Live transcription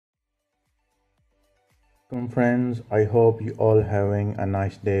Welcome friends, I hope you all having a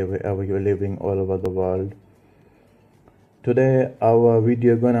nice day wherever you're living all over the world. Today our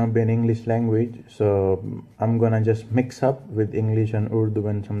video gonna be in English language, so I'm gonna just mix up with English and Urdu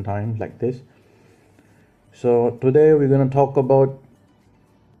and sometimes like this. So today we're gonna talk about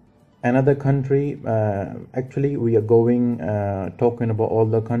another country. Actually we are going talking about all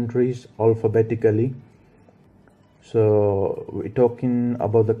the countries alphabetically. So we're talking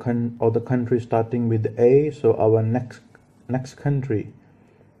about all the countries starting with A. So our next country,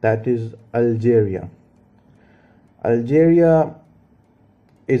 that is Algeria. Algeria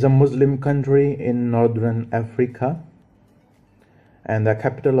is a Muslim country in northern Africa, and the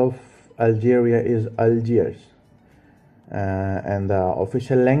capital of Algeria is Algiers. And the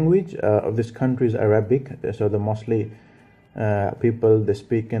official language of this country is Arabic. So the mostly people they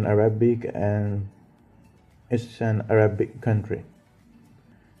speak in Arabic, and it's an Arabic country.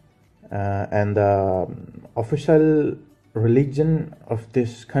 And the official religion of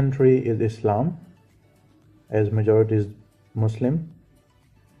this country is Islam, as majority is Muslim.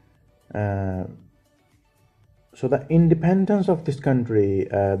 So the independence of this country,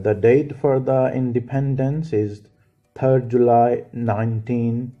 the date for the independence is 3rd July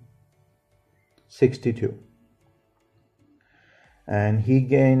 1962. And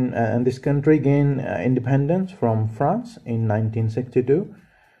this country gained independence from France in 1962.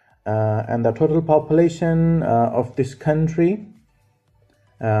 And the total population of this country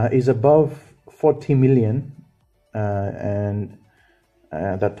is above 40 million, and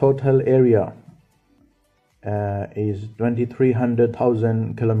the total area is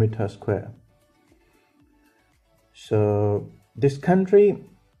 2,300,000 kilometers square. So this country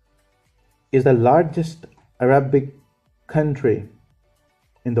is the largest Arabic country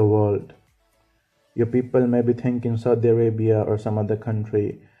in the world. Your people may be thinking Saudi Arabia or some other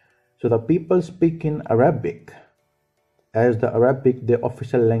country. So the people speak in Arabic as the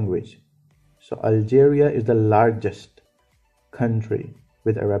official language. So Algeria is the largest country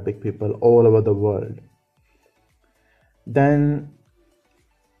with Arabic people all over the world. Then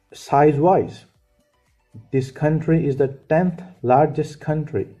size-wise, this country is the 10th largest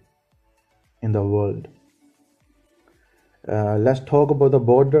country in the world. Let's talk about the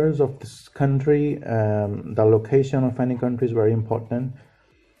borders of this country. The location of any country is very important.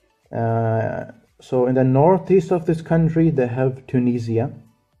 So in the northeast of this country they have Tunisia,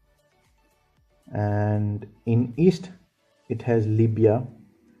 and in east it has Libya,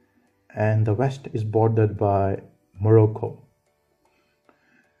 and the west is bordered by Morocco.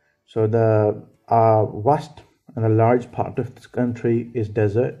 So the vast and a large part of this country is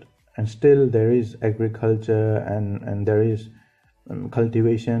desert, and still there is agriculture and there is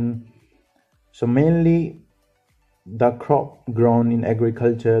cultivation. So mainly the crop grown in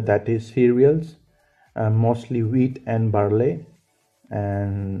agriculture, that is cereals, mostly wheat and barley,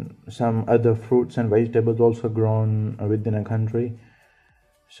 and some other fruits and vegetables also grown within a country.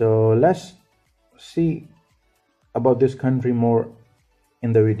 So let's see about this country more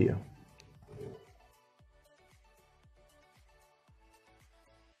in the video.